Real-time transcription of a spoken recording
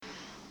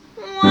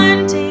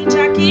one day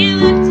Jackie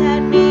looked at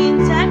me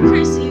and said,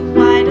 Chrissy,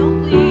 why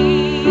don't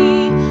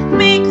we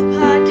make a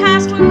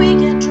podcast where we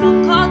get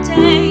drunk all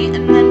day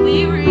and then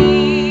we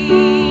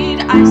read?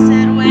 I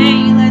said,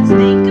 wait, let's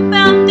think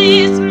about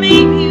this.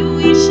 Maybe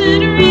we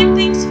should read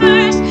things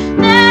first,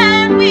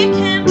 then we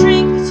can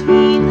drink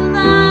between the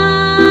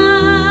lines.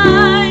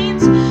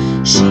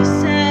 She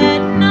said,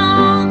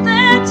 no,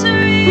 let's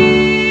read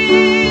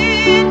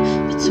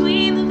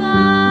between the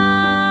lines.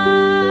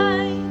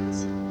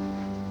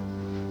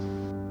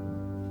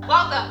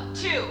 Welcome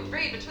to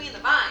Read Between the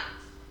Vines.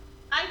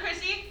 I'm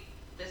Chrissy.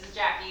 This is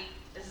Jackie.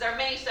 This is our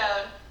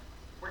mini-sode.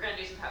 We're gonna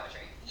do some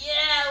poetry.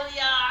 Yeah, we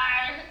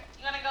are.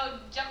 You wanna go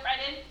jump right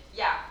in?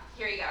 Yeah,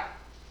 here you go.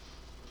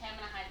 Okay, I'm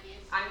gonna hide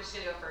these. I'm just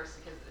gonna go first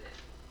because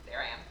there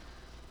I am.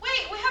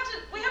 Wait, we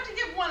have to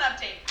give one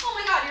update. Oh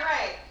my god, you're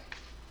right.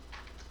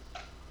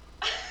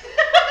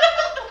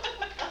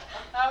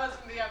 That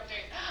wasn't the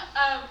update.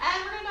 And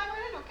we're gonna dive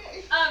right in,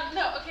 okay.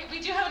 No, okay, we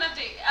do have an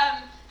update.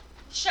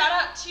 Shout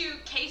out to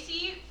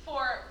Casey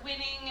for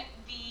winning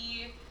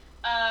the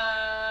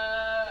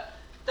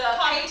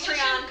competition.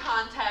 Patreon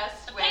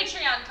contest The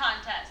Patreon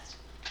contest.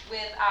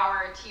 with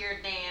our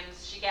tiered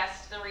names. She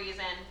guessed the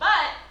reason,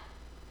 but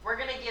we're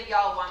gonna give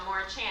y'all one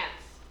more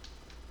chance.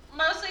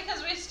 Mostly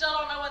because we still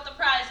don't know what the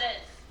prize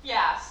is.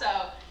 Yeah,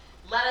 so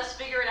let us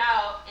figure it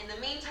out. In the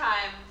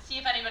meantime, See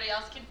if anybody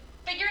else can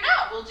figure it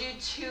out. we'll do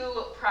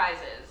 2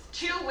 prizes,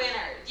 2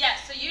 winners.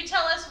 Yes, so you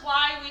tell us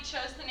why we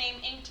chose the name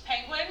Inked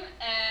Penguin,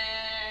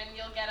 and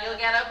you'll get a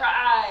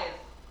prize.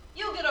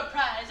 You'll get a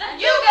prize,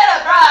 And you get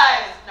a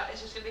prize! No,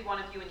 it's just gonna be one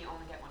of you and you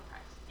only get 1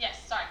 prize. Yes,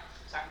 sorry.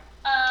 Sorry.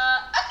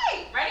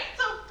 Okay. Ready?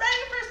 So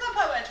ready for some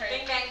poetry.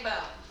 Bing, bang,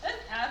 boom.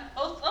 Some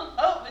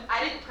poetry.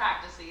 I didn't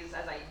practice these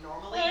as I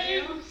normally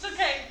do. It's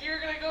okay. You're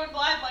gonna go in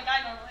blind like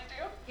I normally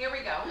do. Here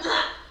we go.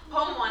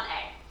 Poem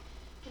 1A.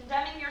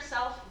 Condemning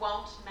yourself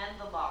won't mend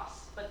the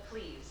loss, but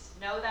please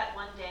know that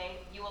one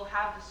day you will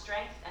have the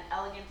strength and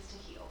elegance to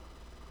heal.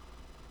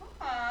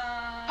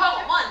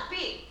 Poem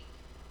 1B.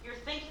 You're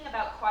thinking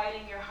about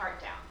quieting your heart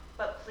down,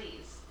 but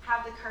please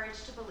have the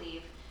courage to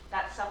believe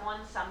that someone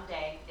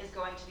someday is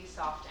going to be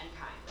soft and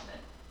kind with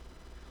it.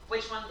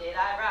 Which one did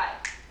I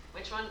write?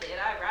 Which one did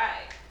I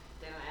write?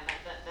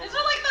 These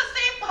are like the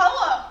same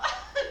poem.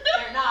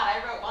 They're not.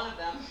 I wrote one of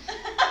them.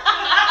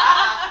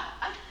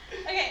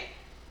 Okay.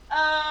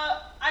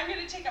 I'm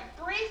gonna take a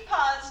brief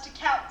pause to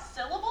count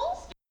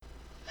syllables.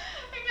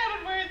 I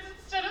counted words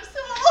instead of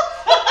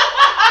syllables.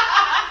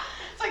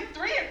 It's like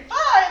 3 and 5.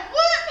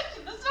 What?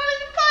 That's not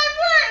even 5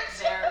 words.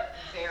 They're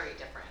very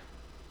different.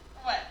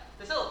 What?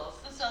 The syllables.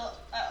 The syllable.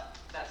 Oh.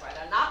 That's why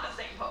they're not the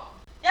same poem.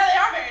 Yeah, they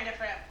are very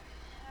different.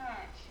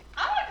 Okay.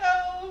 I'm gonna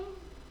go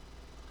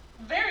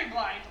very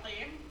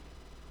blindly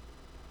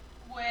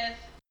with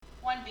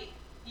 1B.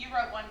 You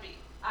wrote 1B.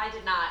 I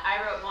did not.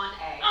 I wrote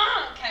 1A.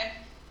 Okay.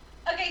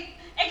 Okay,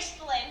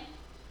 explain.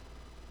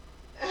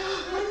 Are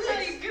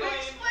you gonna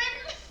explain?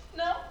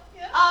 No?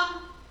 Yes?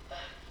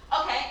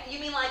 Okay. You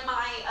mean like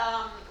my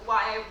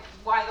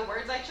why the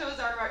words I chose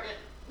are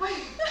Okay,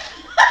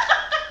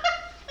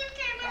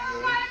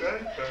 never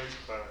mind.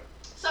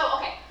 So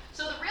okay.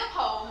 So the real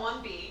poem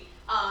 1B,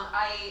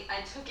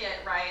 I took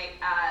it right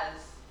as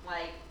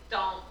like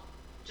don't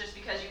just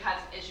because you've had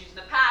some issues in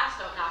the past,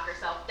 don't knock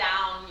yourself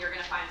down. You're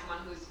gonna find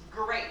someone who's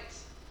great.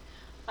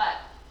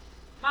 But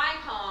my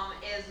poem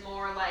is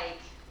more like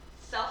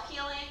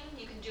self-healing.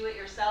 You can do it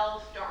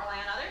yourself. Don't rely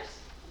on others.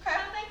 Okay.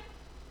 Kind of thing.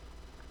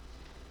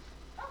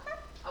 Okay.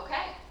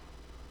 Okay.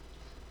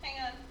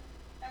 Hang on.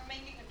 I'm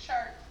making a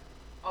chart.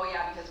 Oh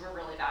yeah, because we're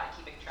really bad at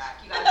keeping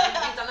track. You guys,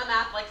 we've done the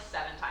math like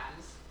 7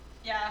 times.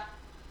 Yeah.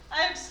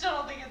 I still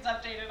don't think it's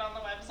updated on the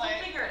We'll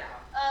website. figure it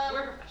out.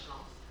 We're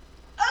professionals.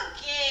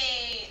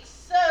 Okay.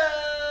 So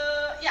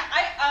yeah,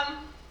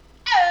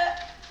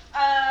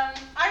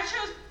 I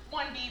chose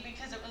 1B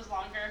because it was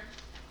longer.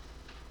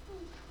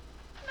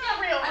 No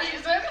real I mean,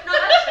 reason. No,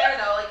 that's fair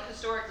though. Like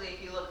historically,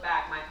 if you look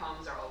back, my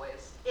poems are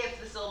always, if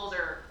the syllables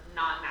are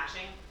not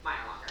matching, mine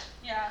are longer.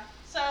 Yeah.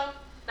 So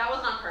That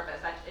wasn't on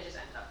purpose. It just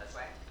ended up this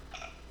way.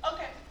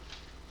 okay.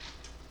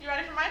 You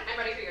ready for mine? I'm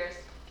ready for yours.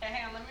 Okay,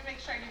 hang on. Let me make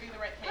sure I give you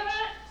the right page.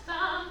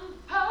 Some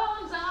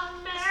poems are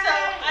made.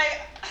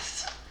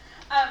 So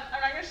I'm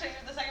not gonna show you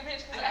the second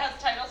page because it Okay. has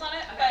titles on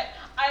it, Okay. but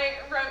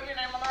I wrote your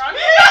name on the wrong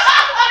page.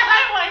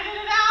 I whited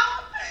it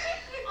out.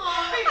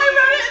 Aw, I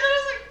wrote it and then I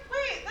was like,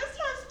 wait, this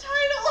has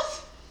titles.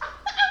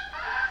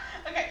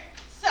 Okay,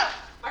 so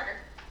Marker.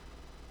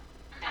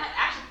 And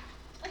action.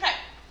 okay,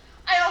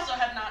 I also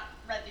have not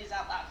read these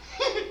out loud.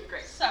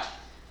 Great. So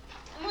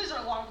these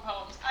are long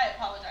poems. I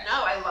apologize.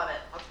 No, I love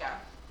it. Let's go.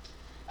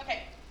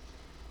 Okay.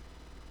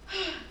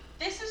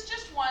 This is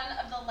just one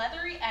of the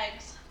leathery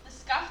eggs, the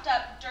scuffed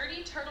up,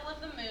 dirty turtle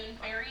of the moon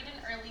buried in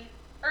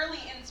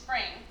early in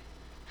spring.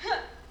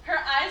 Her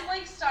eyes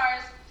like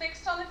stars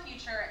fixed on the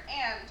future,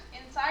 and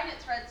inside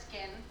its red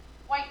skin,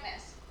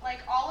 whiteness, like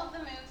all of the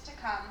moons to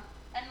come,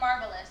 and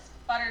marvelous,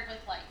 buttered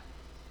with light.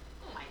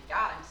 Oh my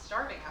god, I'm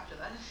starving after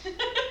that.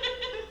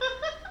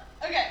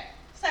 Okay,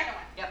 second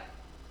one. Yep.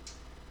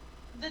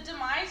 The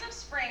demise of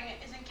spring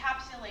is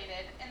encapsulated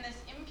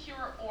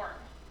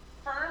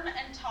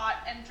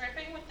and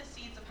dripping with the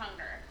seeds of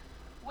hunger.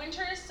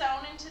 Winter is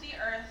sown into the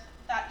earth.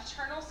 That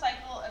eternal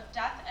cycle of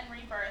death and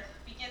rebirth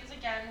begins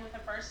again with a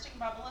bursting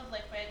bubble of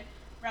liquid,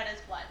 red as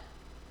blood.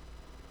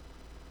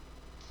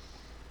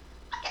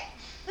 Okay.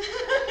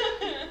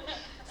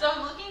 So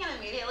I'm looking and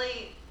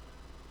immediately,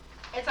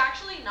 it's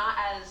actually not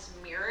as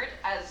mirrored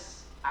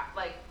as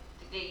like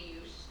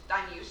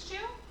I'm used to.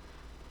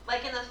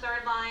 Like in the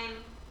third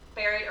line,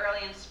 buried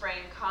early in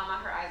spring, comma,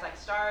 her eyes like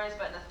stars,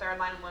 but in the third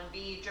line,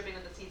 1B, dripping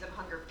with the seeds of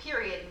hunger,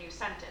 period, new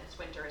sentence,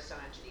 winter is sown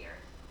into the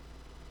earth.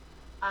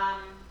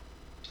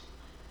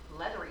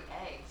 Leathery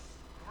eggs.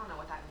 I don't know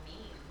what that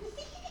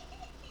means.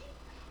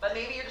 But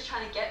maybe you're just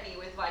trying to get me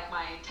with like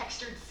my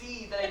textured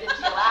seed that I did to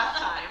you last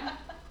time.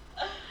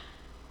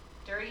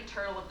 Dirty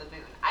turtle of the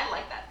moon. I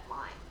like that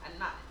line.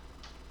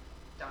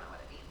 Don't know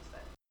what it means,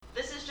 but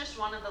this is just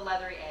one of the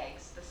leathery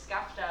eggs. The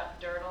scuffed up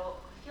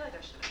dirtle. I feel like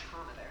there should have been a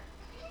comma there.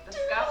 The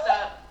scuffed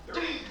up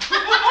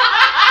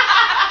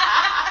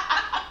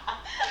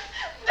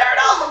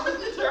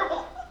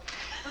turtle.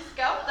 The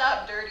scuffed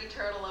up dirty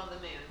turtle of the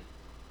moon.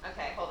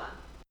 Okay, hold on.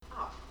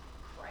 Oh,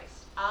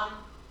 Christ.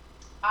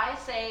 I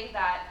say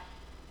that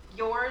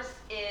yours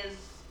is.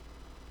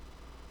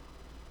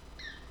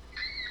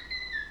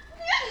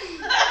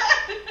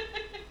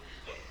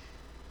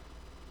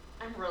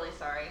 I'm really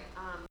sorry.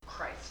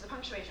 Christ, the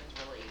punctuation's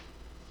really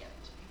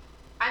getting to me.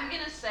 I'm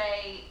gonna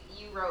say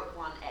you wrote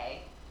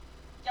 1A.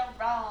 You're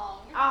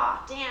wrong.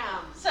 Ah,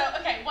 damn. So,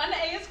 okay,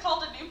 1A is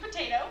called a new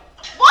potato.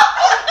 What?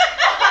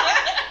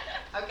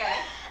 Okay.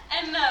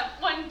 And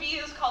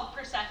 1B is called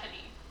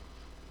Persephone.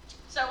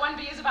 So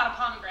 1B is about a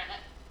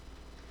pomegranate.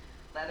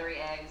 Leathery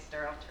eggs,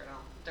 turtle.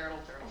 Turtle.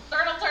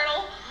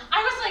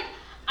 I was like,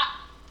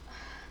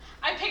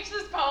 I picked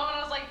this poem and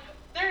I was like,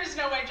 there's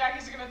no way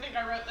Jackie's gonna think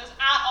I wrote this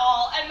at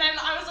all. And then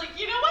I was like,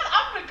 you know what?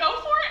 I'm gonna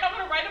go for it and I'm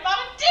gonna write about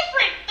a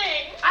different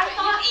thing that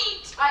you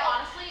eat. I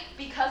honestly,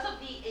 because of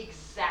the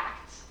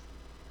exact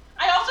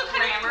I also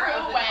kind of grammar threw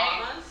of the away.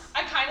 commas.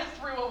 I kind of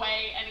threw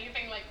away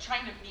anything like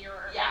trying to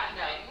mirror. Yeah,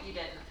 anything. no, you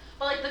didn't.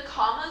 But like the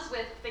commas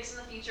with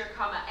fixing the future,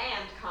 comma,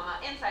 and, comma,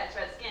 inside its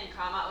red skin,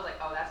 comma, I was like,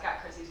 oh, that's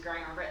got Chrissy's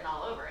grammar written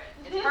all over it.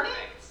 It's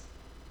perfect.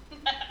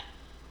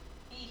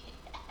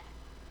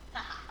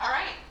 All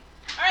right.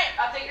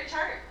 Update your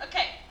chart.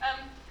 Okay.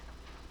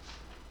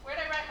 Where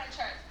did I write my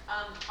chart?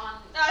 On.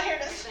 Oh, here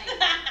it is. Thing.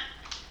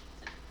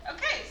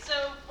 Okay,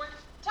 so we're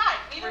tied.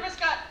 Neither of us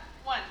got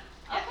one.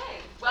 Yet. Okay.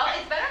 Well,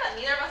 it's better that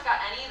neither of us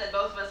got any than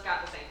both of us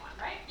got the same one,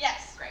 right?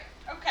 Yes. Great.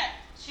 Okay.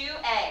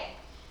 2A.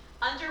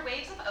 Under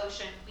waves of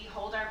ocean, we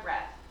hold our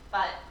breath,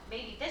 but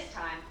maybe this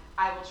time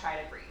I will try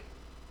to breathe.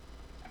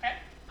 Okay.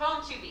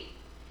 Poem 2B.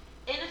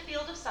 In a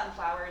field of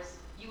sunflowers,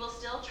 you will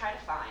still try to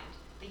find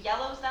the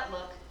yellows that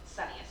look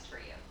sunniest for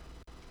you.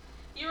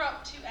 You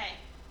wrote 2A.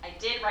 I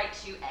did write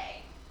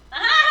 2A.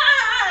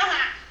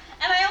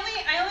 And I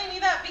only knew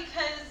that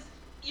because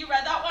you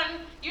read that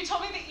one. You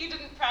told me that you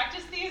didn't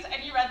practice these,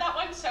 and you read that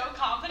one so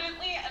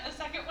confidently. And the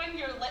second one,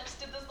 your lips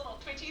did this little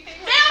twitchy thing.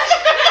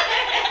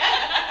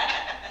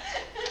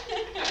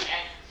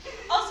 Okay.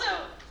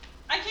 Also,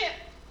 I can't.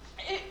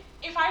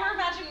 If I were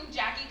imagining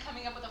Jackie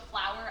coming up with a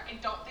flower, I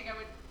don't think I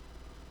would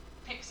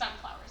pick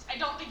sunflowers. I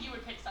don't think you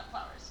would pick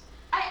sunflowers.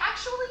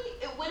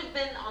 It would have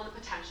been on the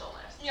potential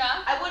list.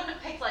 Yeah. I wouldn't have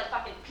picked like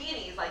fucking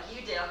peonies like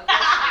you did on the first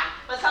time,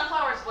 but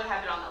sunflowers would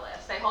have been on the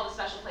list. They hold a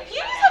special place.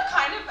 Peonies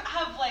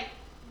have like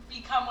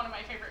become one of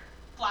my favorite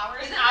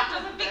flowers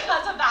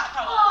because of that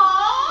poem.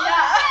 Aww.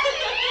 Yeah.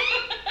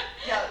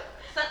 Yeah.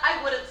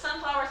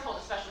 Sunflowers hold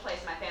a special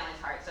place in my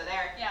family's heart. So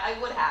there. Yeah. I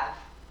would have,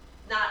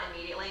 not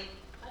immediately,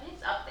 but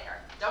it's up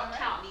there. Don't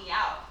count me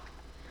out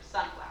for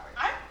sunflowers.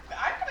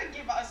 I'm gonna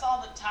give us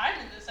all the time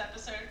in this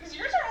episode because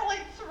yours are all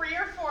like 3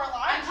 or 4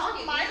 lines. I'm telling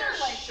you, mine these are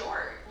like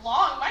short.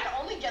 long. Mine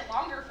only get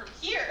longer from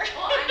here.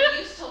 Well, I'm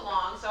used to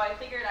long, so I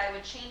figured I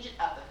would change it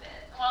up a bit.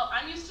 Well,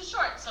 I'm used to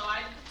short, so I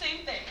did the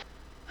same thing.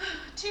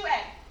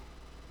 2A.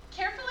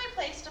 Carefully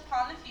placed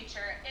upon the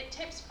future, it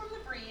tips from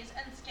the breeze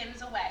and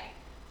skims away.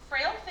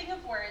 Frail thing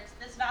of words,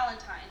 this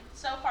Valentine,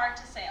 so far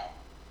to sail.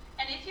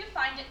 And if you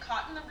find it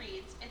caught in the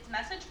reeds, its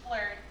message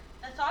blurred,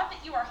 the thought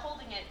that you are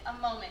holding it a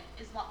moment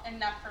is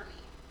enough for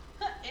me.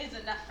 Is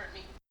enough for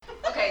me.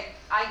 Okay,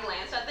 I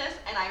glanced at this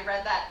and I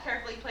read that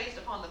carefully placed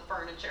upon the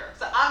furniture.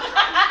 So I'm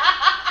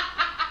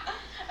trying.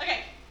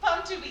 Okay, poem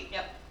 2B.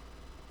 Yep.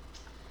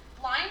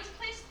 Lines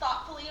placed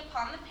thoughtfully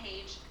upon the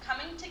page,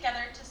 coming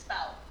together to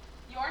spell.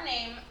 Your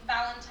name,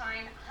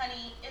 Valentine,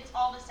 honey, it's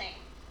all the same.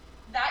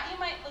 That you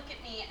might look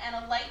at me and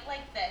a light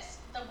like this,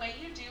 the way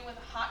you do with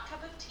a hot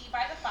cup of tea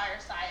by the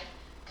fireside,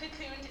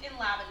 cocooned in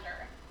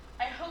lavender.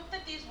 I hope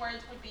that these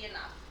words would be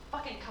enough.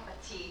 Fucking cup of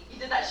tea.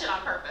 You did that shit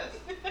on purpose.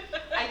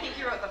 I think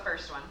you wrote the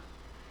first one.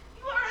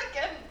 You are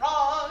again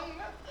wrong.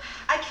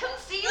 I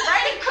couldn't see you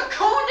writing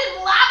cocooned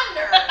in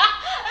lavender.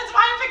 That's why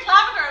I picked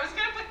lavender. I was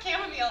gonna put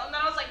chamomile, and then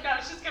I was like, no,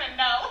 she's gonna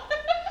know.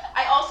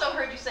 I also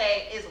heard you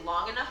say is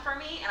long enough for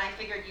me, and I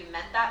figured you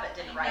meant that but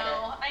didn't write it.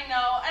 I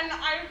know, and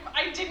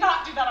I did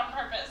not do that on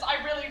purpose.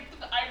 I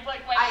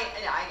like went. I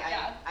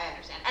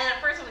understand. And at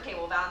first I was okay.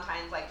 Well,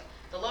 Valentine's like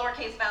the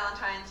lowercase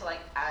Valentine, so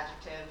like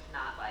adjective,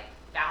 not like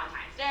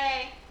Valentine's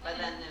Day, but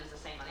then it was the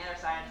same on the other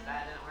side, so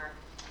that didn't work.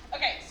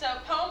 Okay, so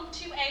poem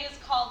 2A is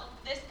called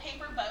This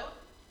Paper Boat,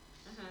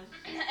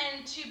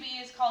 and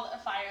 2B is called A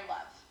Fire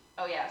Love.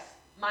 Oh yes,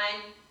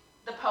 mine,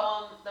 the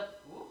poet's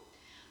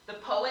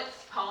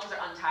poems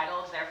are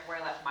untitled, therefore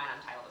I left mine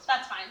untitled as well.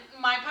 That's fine.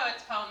 My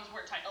poet's poems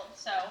were titled,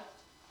 so.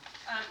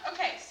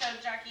 Okay, so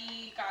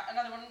Jackie got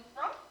another one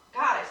wrong?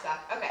 God, I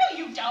suck. Okay. No,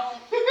 you don't.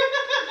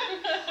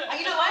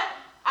 You know what?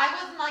 I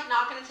was like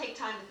not going to take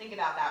time to think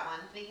about that one,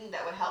 thinking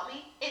that would help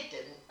me. It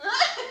didn't.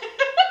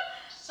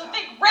 So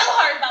think real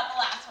hard about the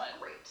last one.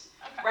 Great.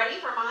 Okay. Ready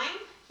for mine?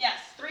 Yes.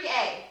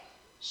 3A.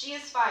 She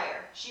is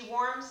fire. She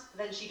warms,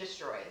 then she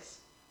destroys.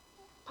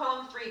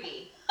 Poem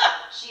 3B.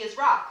 She is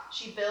rock.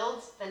 She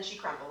builds, then she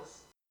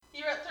crumbles.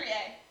 You wrote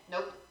 3A.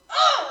 Nope.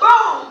 Oh!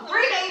 Boom!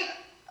 3B!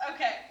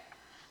 Okay.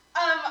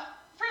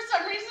 For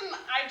some reason,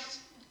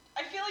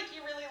 I feel like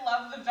you really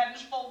love the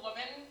vengeful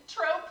woman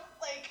trope.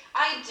 Like,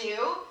 I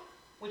do,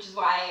 which is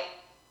why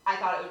I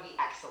thought it would be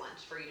excellent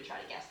for you to try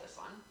to guess this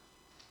one.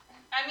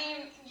 I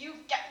mean, you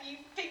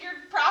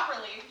figured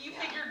properly. You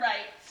figured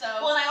right. So.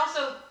 Well, and I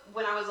also,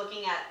 when I was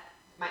looking at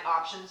my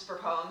options for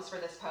poems for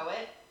this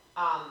poet,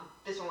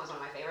 this one was one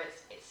of my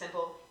favorites. It's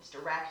simple, it's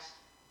direct,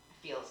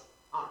 it feels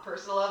on a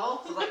personal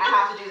level. So like I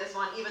have to do this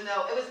one, even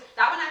though it was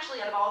that one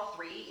actually out of all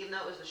three, even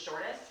though it was the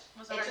shortest,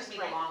 it took me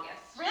the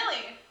longest.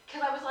 Really?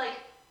 Because I was like,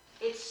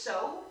 it's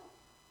so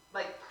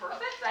like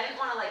perfect. I didn't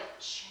want to like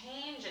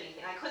change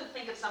anything. I couldn't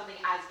think of something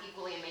as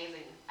equally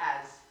amazing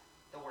as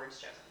the words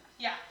chosen.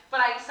 Yeah. But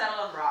I settled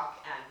on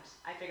rock, and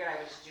I figured I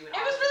would just do it.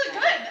 It was really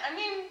good. I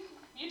mean,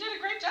 you did a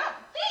great job.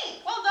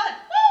 Thanks. Well done.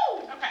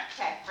 Woo! Okay.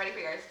 Okay, ready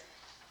for yours?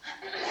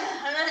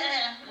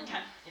 Okay.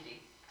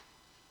 Indeed.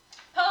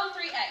 Poem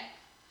 3A.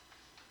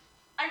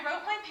 I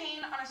wrote my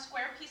pain on a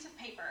square piece of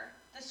paper,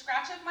 the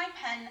scratch of my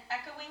pen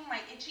echoing my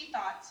itchy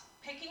thoughts,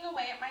 picking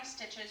away at my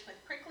stitches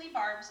with prickly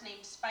barbs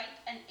named spite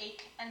and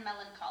ache and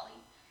melancholy.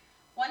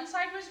 One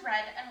side was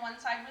red and one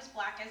side was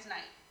black as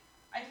night.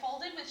 I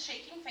folded with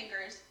shaking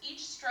fingers,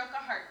 each stroke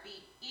a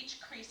heartbeat,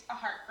 each crease a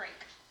heartbreak.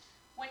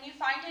 When you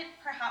find it,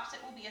 perhaps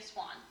it will be a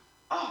swan.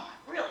 Oh, I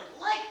really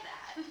like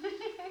that.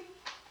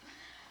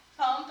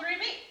 Poem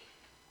 3B.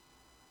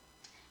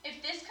 If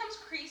this comes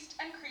creased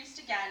and creased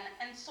again,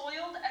 and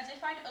soiled as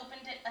if I'd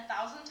opened it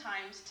 1,000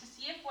 times to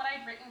see if what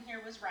I'd written here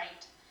was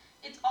right,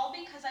 it's all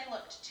because I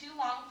looked too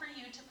long for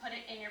you to put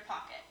it in your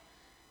pocket.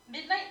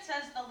 Midnight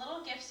says the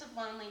little gifts of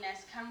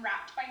loneliness come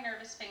wrapped by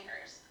nervous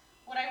fingers.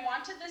 What I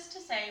wanted this to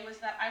say was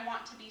that I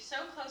want to be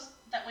so close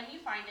that when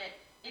you find it,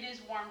 it is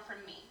warm from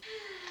me.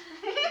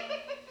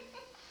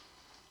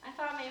 I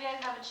thought maybe I'd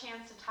have a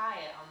chance to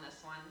tie it on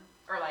this one.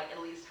 Or like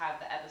at least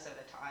have the episode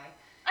a tie.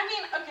 I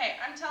mean, okay,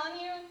 I'm telling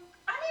you,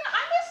 I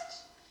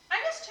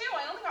missed two.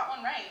 I only got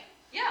one right.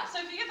 Yeah. So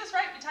if you get this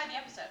right, we tie the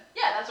episode.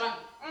 Yeah, that's what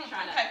I'm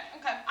trying to.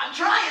 Okay. I'm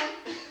trying!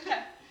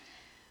 Okay.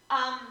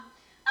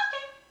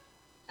 Okay.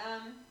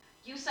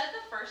 You said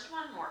the first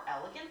one more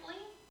elegantly,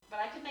 but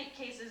I could make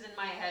cases in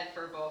my head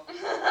for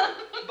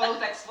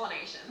both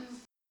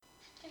explanations.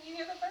 Can you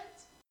hear the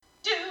birds?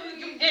 Do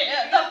you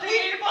hear the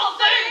people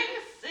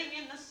sing?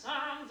 Singing the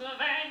songs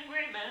of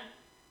angry men.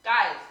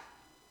 Guys,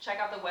 check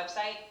out the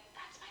website.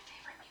 That's my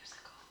favorite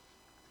musical.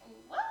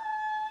 What?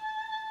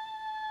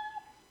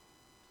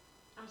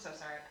 I'm so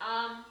sorry.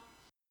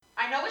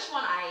 I know which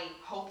one I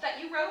hope that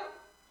you wrote,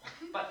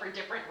 but for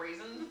different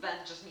reasons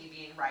than just me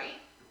being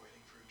right. You're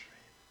waiting for a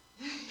train.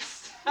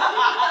 It's a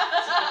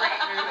great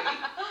movie.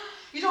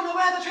 You don't know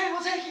where the train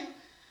will take you.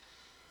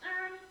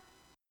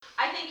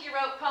 I think you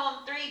wrote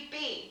poem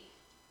 3B.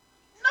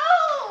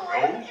 No!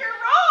 You're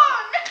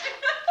wrong!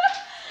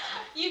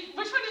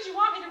 Which one did you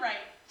want me to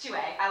write?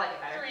 2A. I like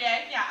it better.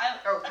 3A? Yeah.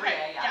 3A,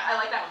 okay, yeah. I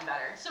like that one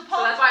better. So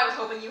that's why I was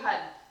hoping you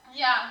had.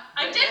 Yeah,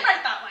 I did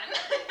write that one.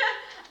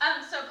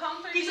 So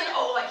poem 3B. He said,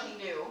 oh, like he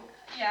knew.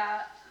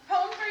 Yeah.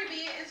 Poem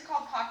 3B is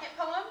called Pocket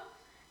Poem,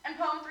 and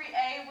poem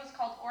 3A was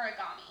called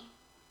Origami.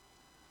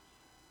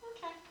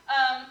 Okay.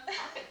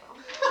 Pocket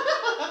poem.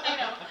 I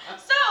know.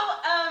 So,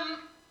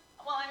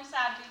 well, I'm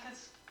sad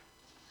because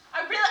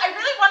I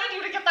really wanted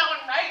you to get that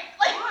one right.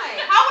 Like, why?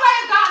 How would I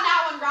have gotten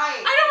that one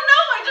right? I don't know.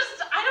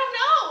 I don't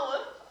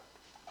know.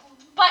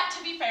 But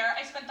to be fair,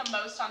 I spent the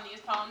most on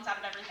these poems out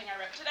of everything I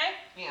wrote today.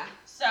 Yeah.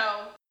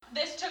 So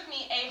this took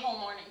me a whole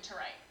morning to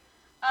write.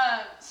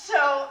 A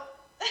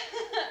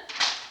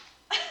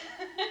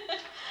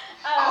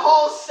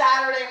whole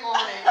Saturday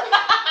morning.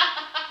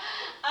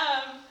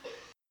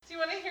 Do you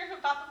want to hear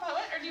about the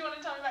poet, or do you want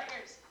to tell me about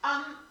yours?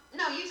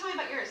 No, you tell me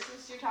about yours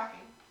since you're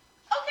talking.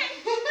 Okay.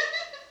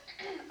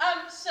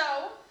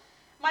 So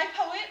my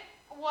poet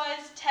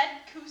was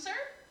Ted Kooser.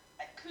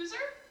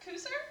 Kooser?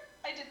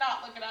 I did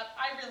not look it up.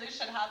 I really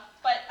should have.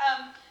 But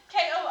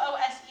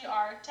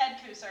Kooser, Ted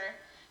Kooser.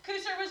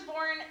 Kooser was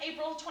born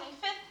April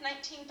 25th,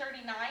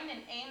 1939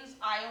 in Ames,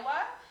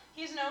 Iowa.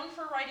 He's known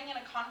for writing in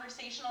a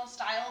conversational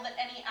style that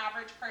any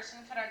average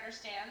person could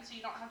understand, so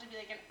you don't have to be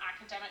like an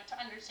academic to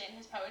understand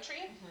his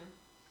poetry.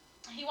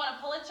 he won a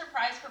Pulitzer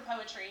Prize for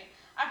poetry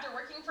after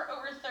working for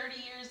over 30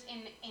 years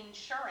in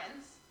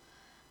insurance.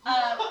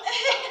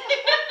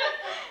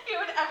 He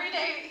would every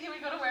day he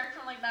would go to work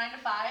from like 9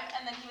 to 5,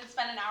 and then he would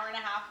spend an hour and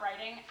a half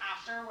writing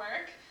after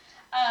work,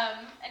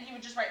 and he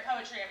would just write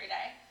poetry every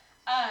day.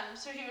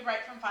 So he would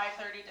write from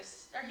 5:30 to,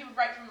 or he would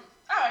write from,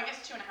 I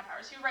guess 2.5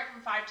 hours. He would write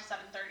from 5 to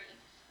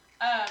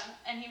 7:30,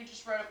 and he would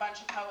just wrote a bunch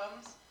of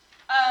poems.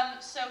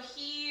 So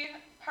he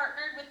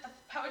partnered with the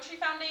Poetry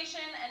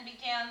Foundation and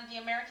began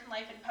the American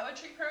Life in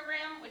Poetry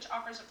program, which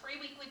offers a free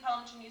weekly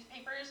poem to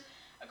newspapers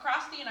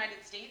across the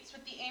United States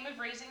with the aim of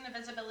raising the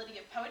visibility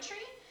of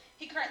poetry.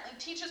 He currently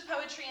teaches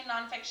poetry and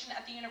nonfiction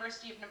at the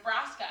University of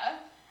Nebraska,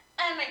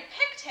 and I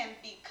picked him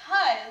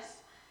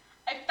because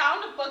I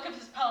found a book of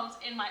his poems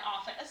in my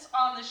office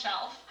on the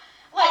shelf.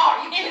 Like,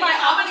 oh, you in my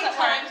how office many at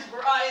work. times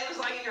were I was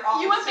like in your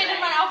office? You have been today?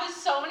 in my office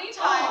so many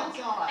times, Oh,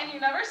 God. and you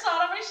never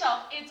saw it on my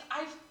shelf.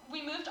 We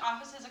moved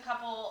offices a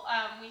couple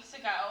weeks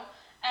ago,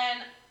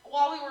 and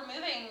while we were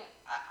moving,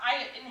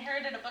 I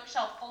inherited a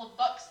bookshelf full of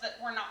books that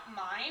were not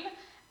mine,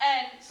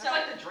 and That's so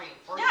like the dream.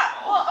 First yeah,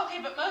 of all. well, okay,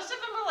 but most of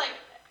them are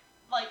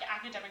like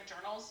academic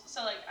journals,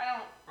 so like I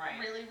don't Right.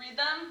 really read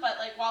them,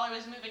 but like while I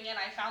was moving in,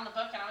 I found the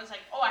book and I was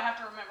like, oh, I have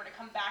to remember to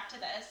come back to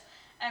this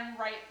and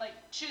write, like,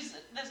 choose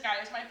this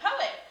guy as my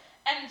poet.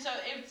 And so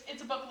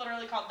it's a book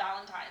literally called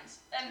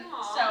Valentine's, and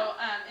Aww. so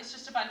it's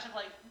just a bunch of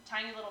like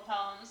tiny little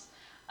poems.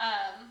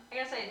 I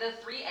gotta say, the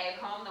 3A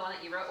poem, the one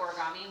that you wrote,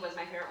 Origami, was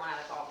my favorite one out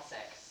of all the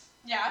 6.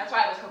 Yeah, That's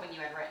why I was hoping you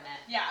had written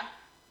it. yeah,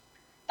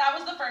 that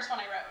was the first one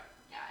I wrote.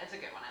 Yeah, it's a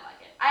good one. I like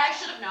it. I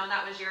should have known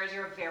that was yours.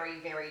 You're a very,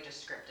 very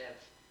descriptive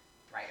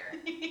writer.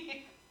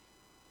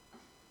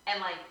 And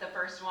like the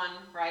first one,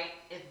 right?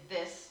 If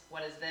this,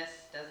 what is this,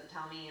 doesn't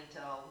tell me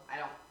until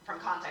from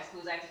context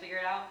clues, I have to figure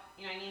it out.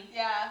 You know what I mean?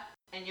 Yeah.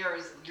 And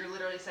yours, you're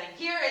literally saying,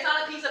 here, it's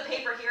on a piece of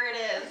paper, here it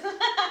is.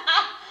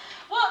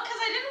 Well, because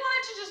I didn't want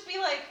it to just be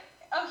like,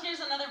 oh, here's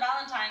another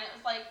Valentine. It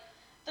was like,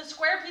 the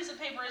square piece of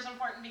paper is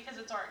important because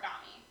it's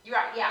origami. You're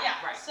right, yeah,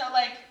 right. So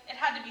like, it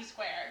had to be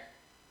square.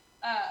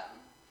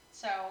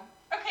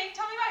 Okay,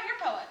 tell me about your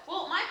poet.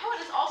 Well, my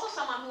poet is also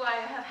someone who I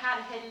have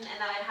had hidden and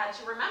that I've had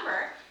to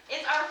remember.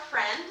 It's our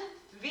friend,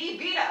 V.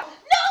 Beto.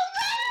 No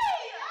way!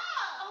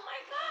 Yeah! Oh my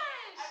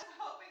gosh! I was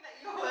hoping that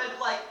you would,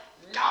 like,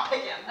 not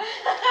pick him.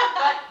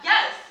 But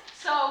yes,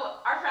 so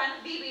our friend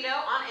V. Beto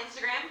on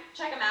Instagram,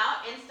 check him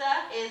out.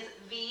 Insta is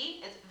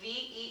it's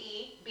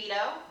V-E-E,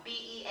 Beto,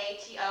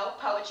 B-E-A-T-O,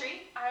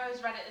 poetry. I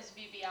always read it as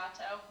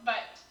Viviato,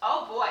 but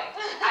Oh boy,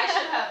 I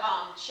should have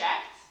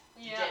checked.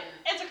 yeah, Didn't.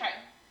 it's okay.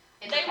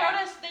 It's They okay. wrote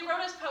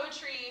us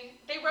poetry.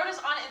 They wrote us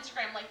on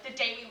Instagram like the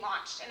day we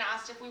launched and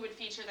asked if we would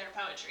feature their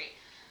poetry,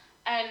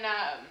 and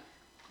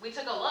We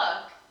took a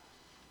look,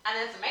 and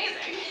it's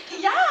amazing.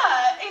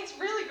 yeah, it's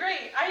really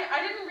great. I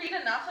didn't read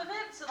enough of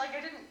it, so like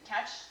I didn't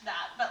catch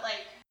that, but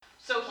like.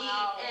 So he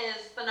Wow.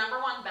 is the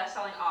 #1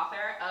 best-selling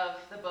author of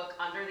the book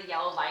Under the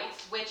Yellow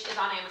Lights, which is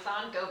on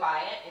Amazon. Go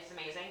buy it. It's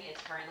amazing. It's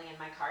currently in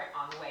my cart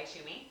on the way to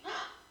me.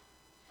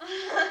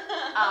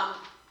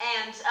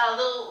 And a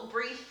little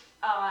brief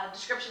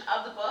description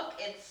of the book.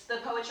 It's the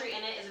poetry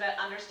in it is about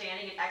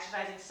understanding and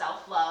exercising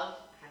self-love,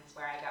 hence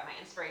where I got my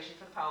inspiration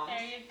for the poems.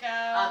 There you go.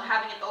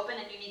 Having an open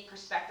and unique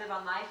perspective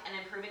on life and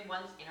improving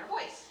one's inner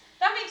voice.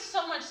 That makes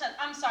so much sense.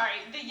 I'm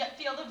sorry. The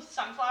field of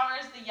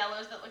sunflowers, the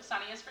yellows that look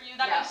sunniest for you.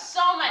 That Yeah. makes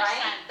so much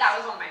Right? sense. That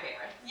was one of my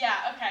favorites.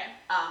 Yeah. Okay.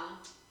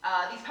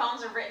 These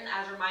poems are written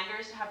as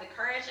reminders to have the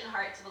courage and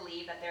heart to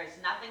believe that there is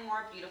nothing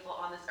more beautiful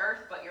on this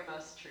earth but your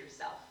most true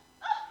self.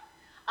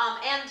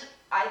 And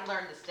I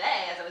learned this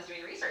today as I was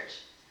doing research.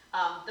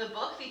 The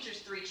book features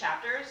 3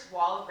 chapters: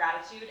 Wall of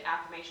Gratitude,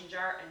 Affirmation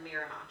Jar, and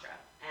Mirror Mantra.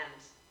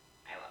 And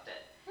I loved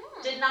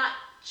it. Did not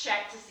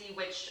check to see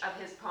which of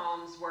his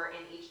poems were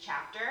in each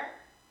chapter,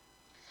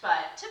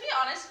 but To be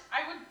honest,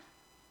 I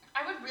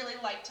would really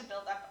like to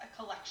build up a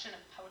collection of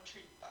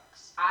poetry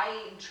books.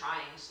 I'm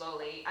trying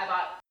slowly. I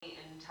bought the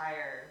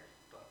entire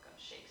book of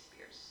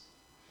Shakespeare's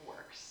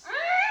works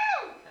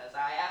because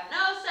I have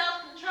no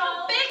self-control.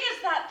 How big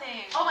is that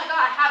thing? Oh my god,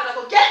 I have it. I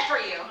will get it for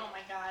you. Oh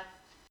my god.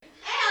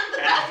 And the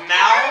best And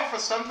now part, for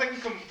something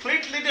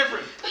completely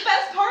different. the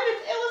best part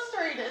is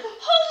illustrated.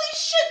 Holy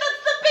shit,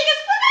 that's the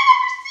biggest book I've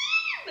ever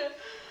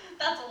seen!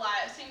 That's a lie.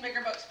 I've seen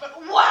bigger books, but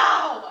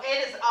wow!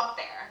 It is up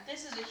there,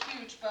 This is a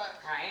huge book.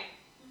 right?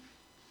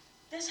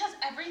 This has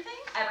everything?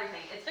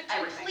 Everything. It's The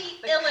everything.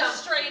 complete The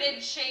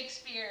illustrated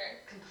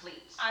Shakespeare.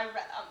 Complete.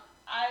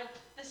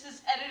 This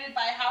is edited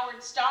by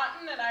Howard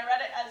Staunton, and I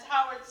read it as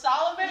Howard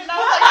Solomon, and I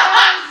was like,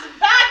 oh, this is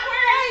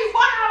backwards! Hey,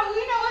 wow,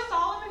 we know a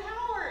Solomon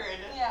Howard.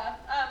 Yeah,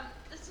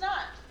 it's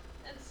not.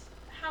 It's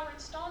Howard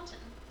Staunton.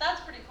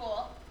 That's pretty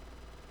cool.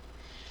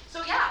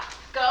 So yeah,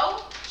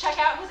 go check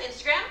out his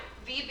Instagram,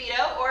 V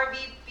Beto or V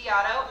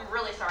Beato. I'm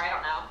really sorry, I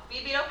don't know.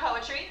 V Beto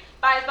Poetry.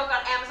 Buy his book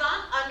on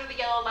Amazon, Under the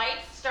Yellow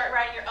Lights. Start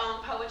writing your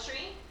own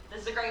poetry.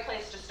 This is a great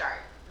place to start.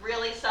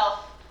 Really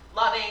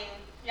self-loving,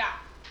 Yeah.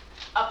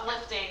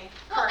 uplifting,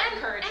 Well,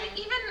 encouraging. and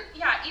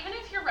even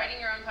if you're writing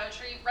your own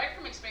poetry, write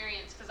from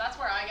experience, because that's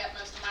where I get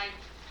most of mine.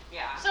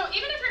 Yeah. So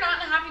even if you're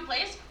not in a happy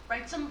place,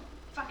 write some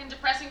fucking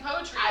depressing depressing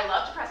poetry. I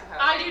love depressing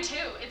poetry. I do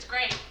too. It's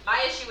great.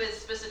 My issue is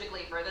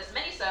specifically for this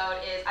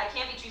mini-sode is I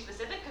can't be too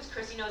specific because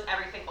Chrissy knows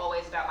everything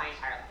always about my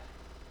entire life.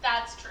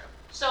 That's true.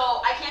 So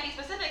I can't be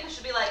specific because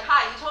she'll be like,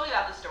 hi, you told me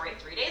about this story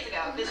 3 days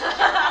ago. This is your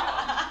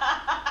problem.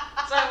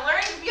 So I'm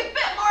learning to be a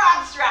bit more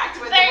abstract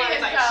with the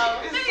words I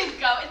choose. There you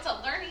go. It's a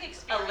learning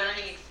experience. A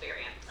learning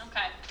experience.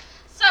 Okay.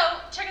 So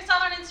check us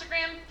out on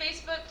Instagram,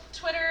 Facebook,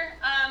 Twitter.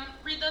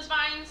 Read those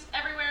vines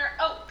everywhere.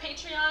 Oh,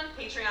 Patreon.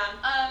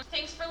 Patreon.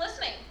 Thanks for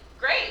listening.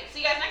 Great.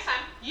 See you guys next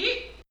time.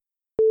 Yeet.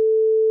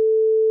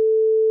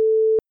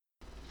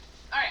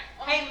 All right.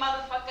 Hey,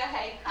 motherfucker.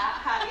 Hey.